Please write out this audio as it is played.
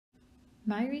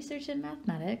My research in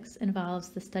mathematics involves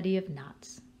the study of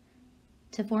knots.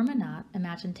 To form a knot,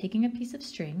 imagine taking a piece of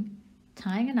string,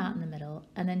 tying a knot in the middle,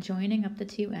 and then joining up the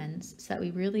two ends so that we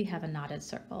really have a knotted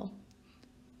circle.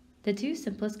 The two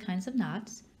simplest kinds of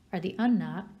knots are the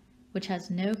unknot, which has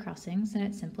no crossings in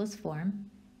its simplest form,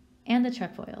 and the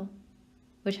trefoil,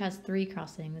 which has 3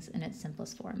 crossings in its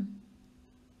simplest form.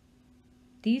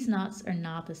 These knots are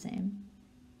not the same,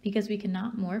 because we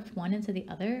cannot morph one into the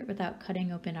other without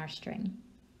cutting open our string.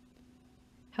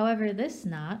 However, this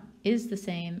knot is the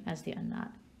same as the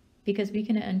unknot, because we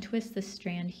can untwist this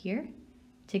strand here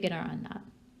to get our unknot.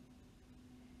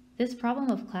 This problem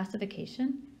of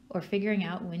classification, or figuring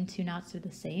out when two knots are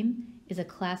the same, is a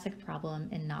classic problem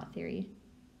in knot theory.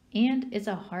 And it's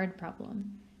a hard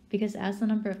problem, because as the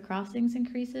number of crossings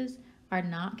increases, our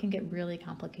knot can get really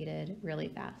complicated really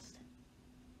fast.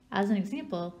 As an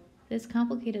example, this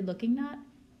complicated looking knot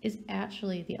is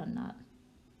actually the unknot.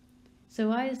 So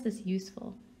why is this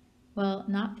useful? Well,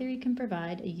 knot theory can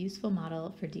provide a useful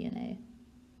model for DNA.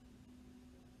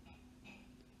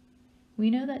 We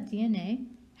know that DNA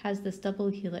has this double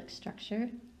helix structure,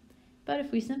 but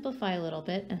if we simplify a little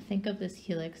bit and think of this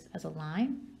helix as a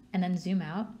line and then zoom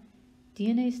out,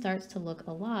 DNA starts to look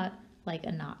a lot like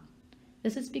a knot.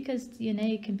 This is because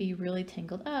DNA can be really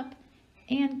tangled up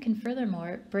and can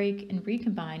furthermore break and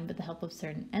recombine with the help of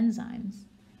certain enzymes.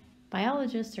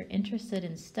 Biologists are interested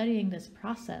in studying this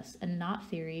process, and knot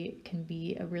theory can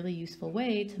be a really useful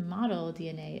way to model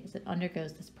DNA as it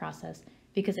undergoes this process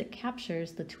because it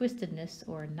captures the twistedness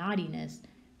or knottiness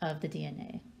of the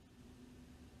DNA.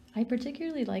 I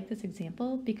particularly like this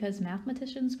example because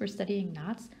mathematicians were studying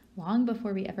knots long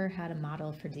before we ever had a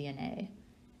model for DNA.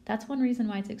 That's one reason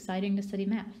why it's exciting to study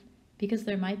math, because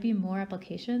there might be more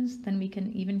applications than we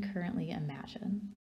can even currently imagine.